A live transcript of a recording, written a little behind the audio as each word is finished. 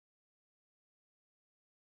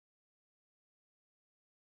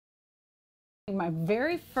My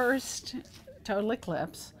very first total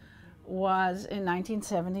eclipse was in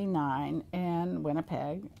 1979 in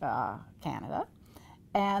Winnipeg, Canada.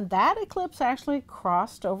 And that eclipse actually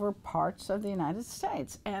crossed over parts of the United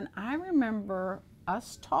States. And I remember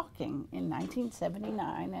us talking in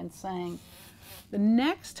 1979 and saying, the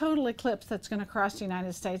next total eclipse that's going to cross the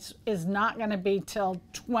United States is not going to be till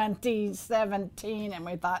 2017. And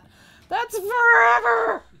we thought, that's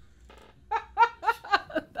forever!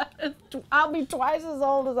 I'll be twice as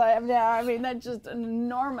old as I am now. I mean, that's just an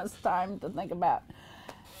enormous time to think about.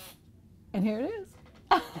 And here it is.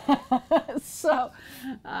 So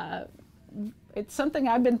it's something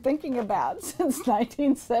I've been thinking about since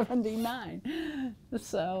 1979.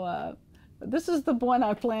 So this is the one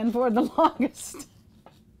I planned for the longest.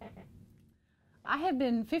 I have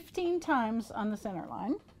been 15 times on the center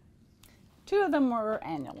line. 2 of them were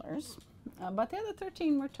annulars, but the other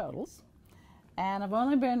 13 were totals. And I've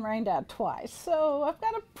only been rained out twice, so I've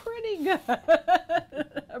got a pretty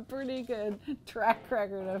good track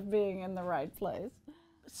record of being in the right place.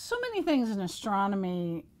 So many things in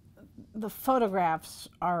astronomy, the photographs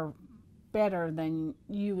are better than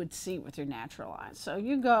you would see with your natural eyes. So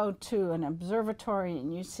you go to an observatory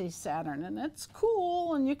and you see Saturn, and it's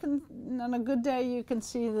cool, and you can, on a good day, you can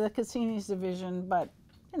see the Cassini's division, but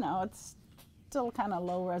you know, it's still kind of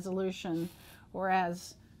low resolution,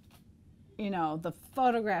 whereas you know, the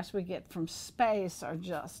photographs we get from space are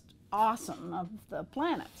just awesome of the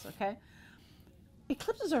planets, okay?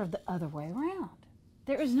 Eclipses are the other way around.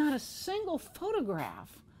 There is not a single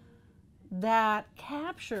photograph that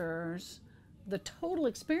captures the total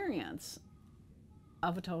experience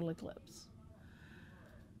of a total eclipse,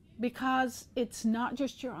 because it's not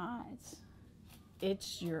just your eyes.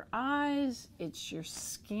 It's your eyes, it's your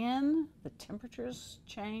skin, the temperatures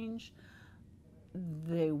change,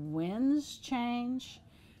 the winds change.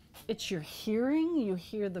 It's your hearing. You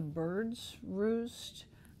hear the birds roost.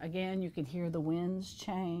 Again, you can hear the winds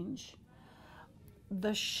change.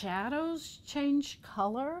 The shadows change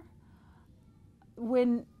color.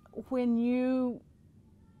 When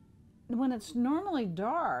it's normally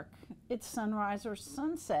dark, it's sunrise or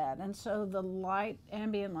sunset, and so the light,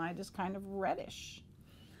 ambient light, is kind of reddish.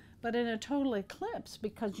 But in a total eclipse,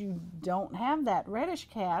 because you don't have that reddish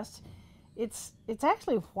cast, it's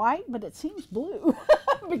actually white, but it seems blue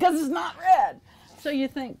because it's not red. So you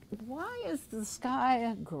think, why is the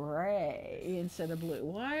sky gray instead of blue?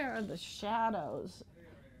 Why are the shadows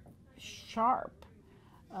sharp?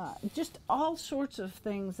 Just all sorts of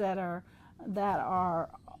things that are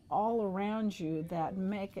all around you that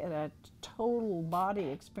make it a total body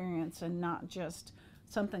experience and not just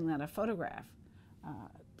something that a photograph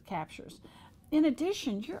captures. In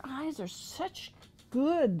addition, your eyes are such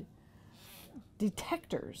good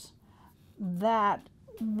detectors that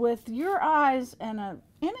with your eyes and an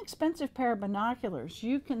inexpensive pair of binoculars,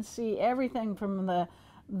 you can see everything from the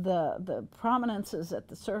prominences at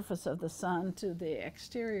the surface of the sun to the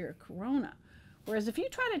exterior corona. Whereas if you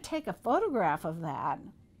try to take a photograph of that,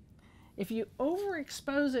 if you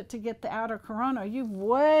overexpose it to get the outer corona, you've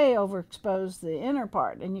way overexposed the inner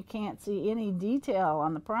part and you can't see any detail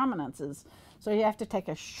on the prominences. So you have to take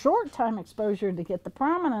a short time exposure to get the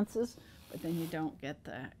prominences, but then you don't get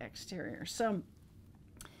the exterior. So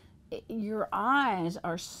your eyes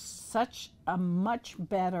are such a much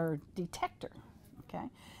better detector, okay?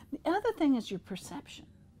 The other thing is your perception.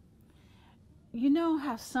 You know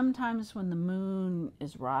how sometimes when the moon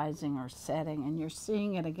is rising or setting and you're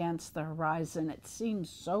seeing it against the horizon, it seems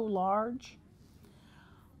so large?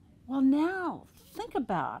 Well, now think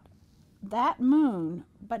about that moon,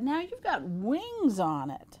 but now you've got wings on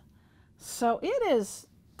it. So it is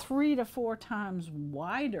 3 to 4 times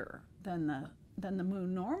wider than the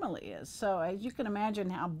moon normally is. So as you can imagine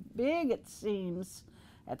how big it seems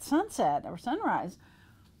at sunset or sunrise,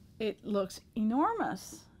 it looks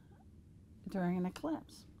enormous during an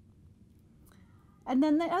eclipse. And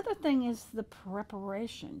then the other thing is the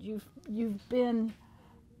preparation. You've been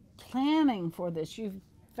planning for this. You've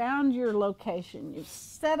found your location. You've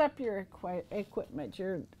set up your equipment.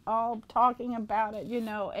 You're all talking about it, you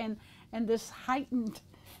know, and this heightened,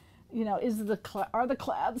 you know, are the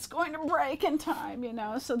clouds going to break in time, you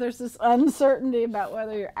know? So there's this uncertainty about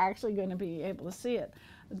whether you're actually going to be able to see it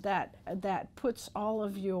that puts all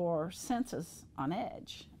of your senses on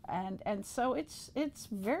edge. And so it's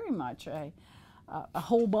very much a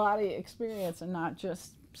whole body experience and not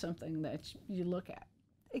just something that you look at.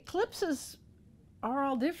 Eclipses are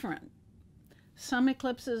all different. Some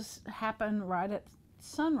eclipses happen right at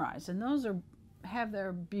sunrise, and those have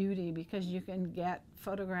their beauty because you can get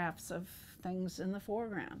photographs of things in the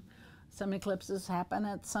foreground. Some eclipses happen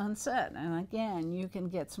at sunset, and again, you can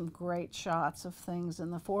get some great shots of things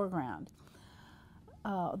in the foreground.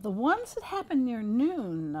 The ones that happen near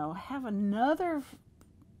noon, though, have another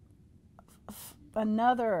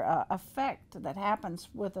effect that happens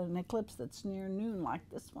with an eclipse that's near noon, like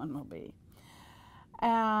this one will be.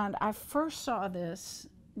 And I first saw this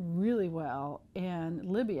really well in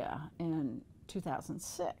Libya in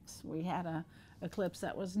 2006. We had an eclipse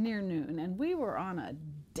that was near noon, and we were on a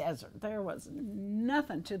desert. There was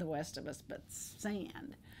nothing to the west of us but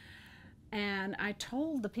sand. And I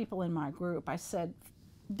told the people in my group, I said,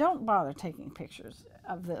 don't bother taking pictures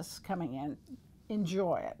of this coming in.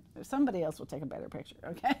 Enjoy it. Somebody else will take a better picture,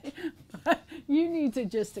 okay? But you need to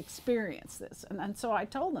just experience this. And so I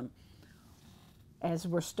told them, as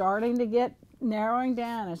we're starting to get narrowing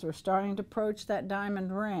down, as we're starting to approach that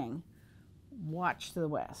diamond ring, watch to the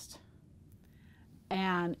west.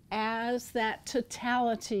 And as that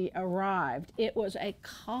totality arrived, it was a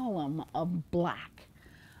column of black,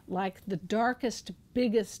 like the darkest,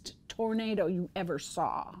 biggest tornado you ever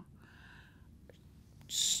saw.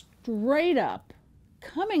 Straight up,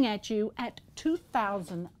 coming at you at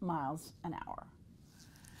 2,000 miles an hour.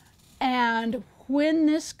 And when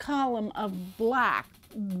this column of black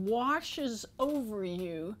washes over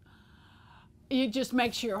you, it just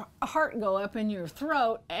makes your heart go up in your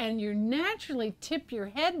throat, and you naturally tip your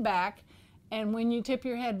head back, and when you tip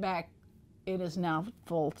your head back, it is now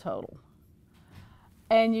full total.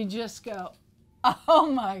 And you just go, oh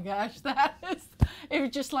my gosh, it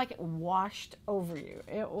was just like it washed over you.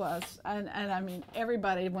 It was, and I mean,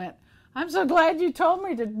 everybody went, I'm so glad you told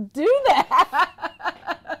me to do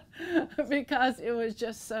that, because it was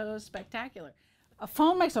just so spectacular. A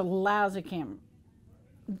phone makes a lousy camera.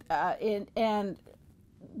 And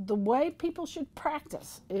the way people should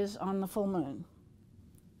practice is on the full moon.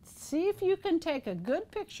 See if you can take a good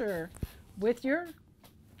picture with your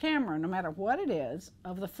camera, no matter what it is,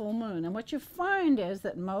 of the full moon. And what you find is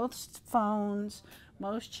that most phones,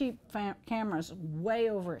 most cheap cameras, way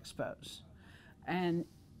overexpose. And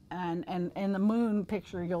in the moon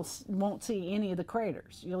picture, you won't see any of the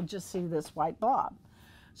craters. You'll just see this white blob.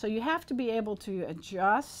 So you have to be able to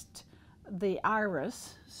adjust the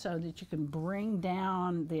iris so that you can bring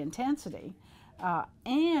down the intensity,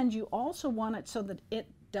 and you also want it so that it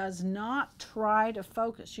does not try to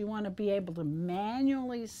focus. You want to be able to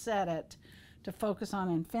manually set it to focus on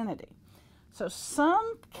infinity. So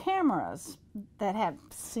some cameras that have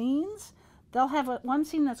scenes, they'll have one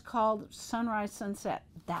scene that's called sunrise sunset.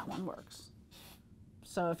 That one works.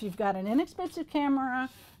 So if you've got an inexpensive camera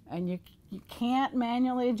and you can't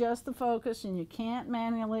manually adjust the focus and you can't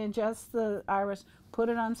manually adjust the iris, put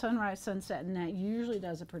it on sunrise sunset, and that usually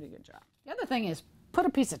does a pretty good job. The other thing is, put a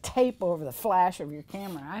piece of tape over the flash of your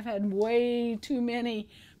camera. I've had way too many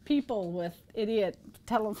people with idiot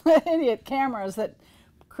cameras that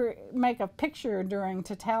make a picture during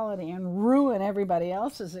totality and ruin everybody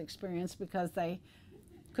else's experience because they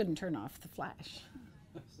couldn't turn off the flash.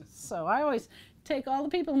 So I always take all the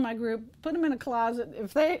people in my group, put them in a closet.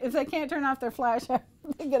 If they can't turn off their flash,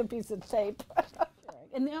 they get a piece of tape.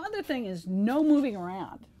 And the other thing is no moving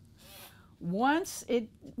around. Once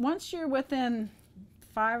you're within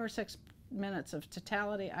 5 or 6 minutes of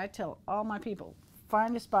totality, I tell all my people,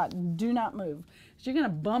 find a spot, do not move. Because you're going to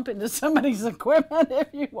bump into somebody's equipment if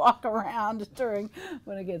you walk around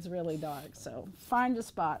when it gets really dark. So find a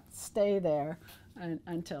spot, stay there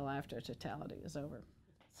until after totality is over.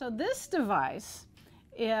 So this device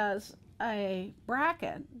is a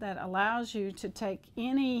bracket that allows you to take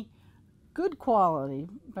any good quality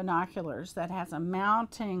binoculars that has a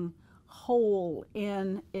mounting hole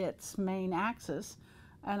in its main axis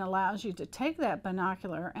and allows you to take that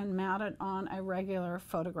binocular and mount it on a regular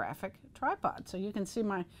photographic tripod. So you can see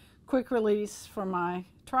my quick release for my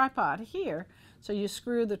tripod here. So you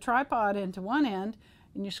screw the tripod into one end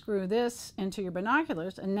and you screw this into your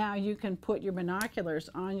binoculars, and now you can put your binoculars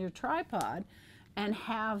on your tripod and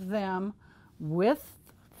have them with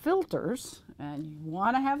filters, and you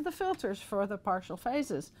want to have the filters for the partial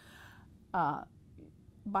phases.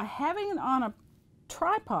 By having it on a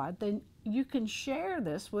tripod, then you can share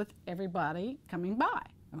this with everybody coming by,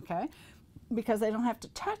 okay? Because they don't have to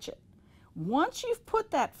touch it. Once you've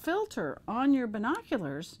put that filter on your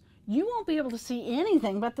binoculars, you won't be able to see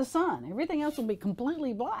anything but the sun. Everything else will be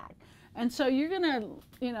completely black. And so you're gonna,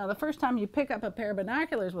 the first time you pick up a pair of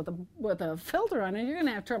binoculars with a filter on it, you're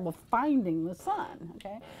gonna have trouble finding the sun,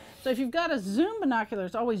 okay? So if you've got a zoom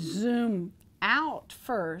binoculars, always zoom out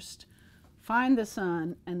first, find the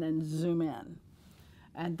sun, and then zoom in.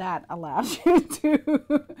 And that allows you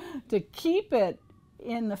to keep it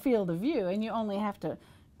in the field of view, and you only have to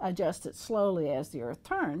adjust it slowly as the Earth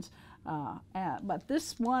turns. But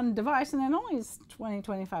this one device, and it only is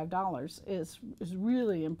 $20–25, is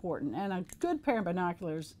really important. And a good pair of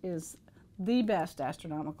binoculars is the best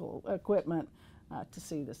astronomical equipment to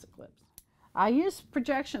see this eclipse. I use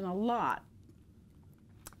projection a lot,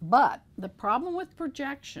 but the problem with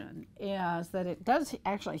projection is that it does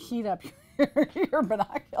actually heat up your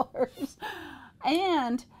binoculars.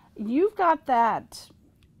 And you've got that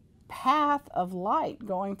path of light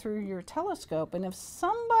going through your telescope, and if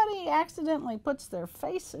somebody accidentally puts their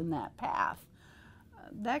face in that path,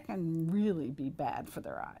 that can really be bad for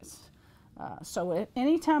their eyes. So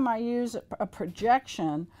anytime I use a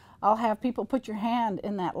projection, I'll have people put your hand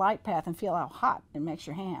in that light path and feel how hot it makes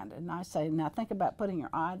your hand. And I say, now think about putting your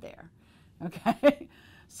eye there. Okay?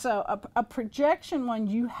 So a projection one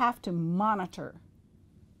you have to monitor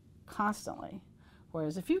constantly.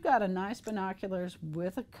 Whereas if you've got a nice binoculars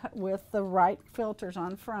with the right filters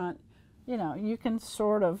on front, you know, you can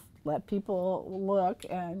sort of let people look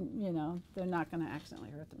and, you know, they're not going to accidentally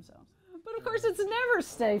hurt themselves. But of course, it's never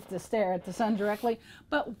safe to stare at the sun directly.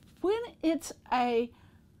 But when it's a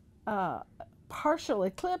partial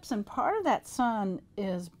eclipse and part of that sun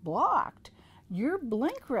is blocked, your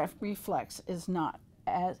blink reflex is not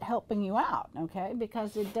as helping you out, okay?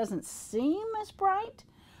 Because it doesn't seem as bright,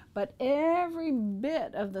 but every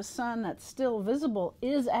bit of the sun that's still visible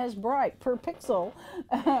is as bright per pixel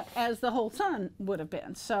as the whole sun would have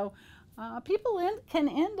been. So people can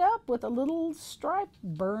end up with a little stripe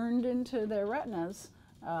burned into their retinas,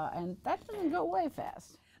 and that doesn't go away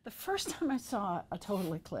fast. The first time I saw a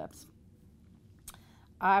total eclipse,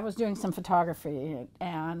 I was doing some photography,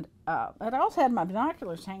 and I'd also had my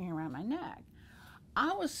binoculars hanging around my neck.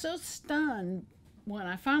 I was so stunned when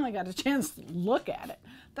I finally got a chance to look at it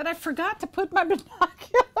that I forgot to put my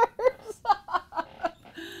binoculars on.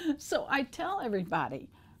 So I tell everybody,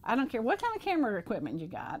 I don't care what kind of camera equipment you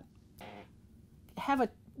got, have a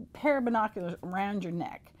pair of binoculars around your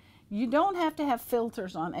neck. You don't have to have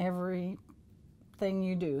filters on every thing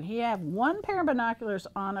you do. You have one pair of binoculars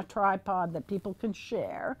on a tripod that people can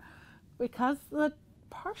share, because the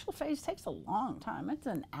partial phase takes a long time. It's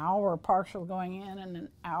an hour partial going in and an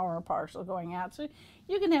hour partial going out. So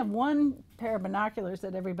you can have one pair of binoculars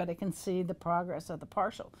that everybody can see the progress of the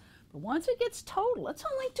partial. But once it gets total, it's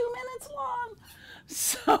only 2 minutes long.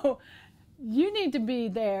 So you need to be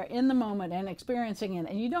there in the moment and experiencing it,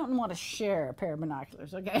 and you don't want to share a pair of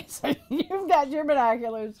binoculars, okay? So you've got your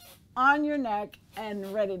binoculars on your neck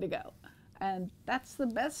and ready to go. And that's the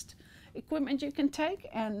best equipment you can take,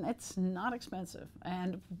 and it's not expensive.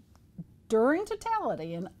 And during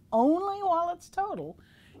totality, and only while it's total,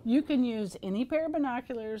 you can use any pair of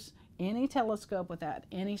binoculars, any telescope without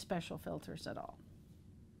any special filters at all.